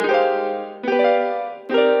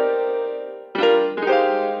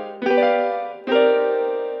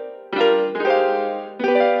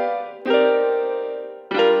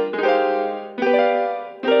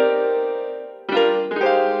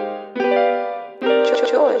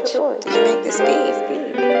George, did you make this beat?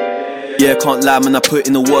 Yeah, can't lie, man, I put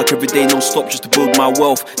in the work every day non-stop just to build my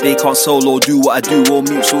wealth. They can't solo do what I do, all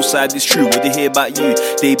mute, so sad, it's true. What they hear about you?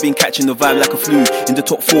 They been catching the vibe like a flu. In the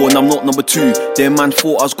top 4 and I'm not number 2. Their man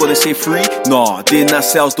thought I was gonna say 3. Nah, then that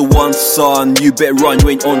sales the one, son. You better run, you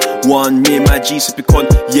ain't on one. Me and my G sipping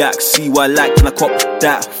cognac. See what I like, and I cop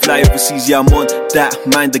that. Fly overseas, yeah, I'm on that.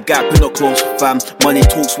 Mind the gap, we're not close, fam. Money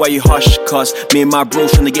talks, why you hush? Cause me and my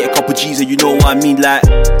bros trying to get a couple G's, and you know what I mean, like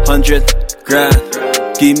 100 grand.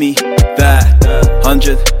 Give me that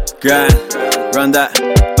 100 grand, run that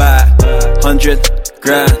back. 100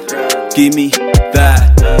 grand, give me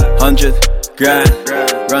that 100 grand,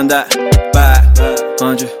 run that back.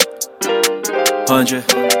 100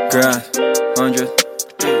 grand, 100 grand,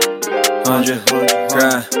 100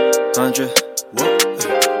 grand,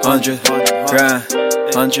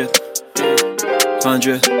 100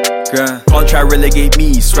 grand. Can't try relegate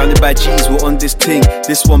me, surrounded by G's, we're on this ting.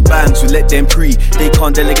 This one bangs, we let them pre. They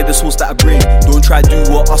can't delegate the sauce that I bring. Don't try do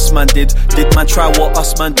what us man did. Did man try what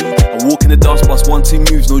us man do? I walk in the dance bus, 1, 2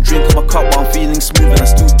 moves. No drink in my cup, but I'm feeling smooth. And I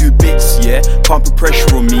still do bits, yeah. Can't put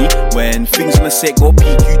pressure on me. When things on the set got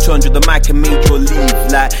peak, you turned with the mic and made your leave.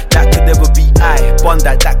 Like, that could never be I. Bun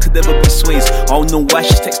that could never be Sways. I don't know why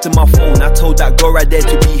she's texting my phone. I told that girl right there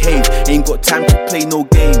to behave. Ain't got time to play no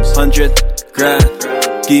games. 100 grand,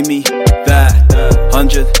 give me that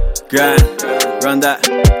 100 grand, run that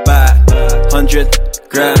back. 100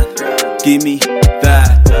 grand, give me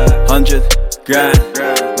that 100 grand,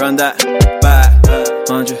 run that back.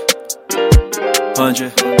 100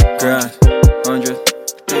 grand, 100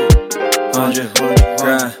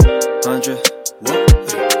 grand, 100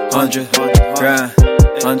 grand,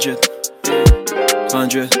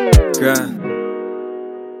 100 grand.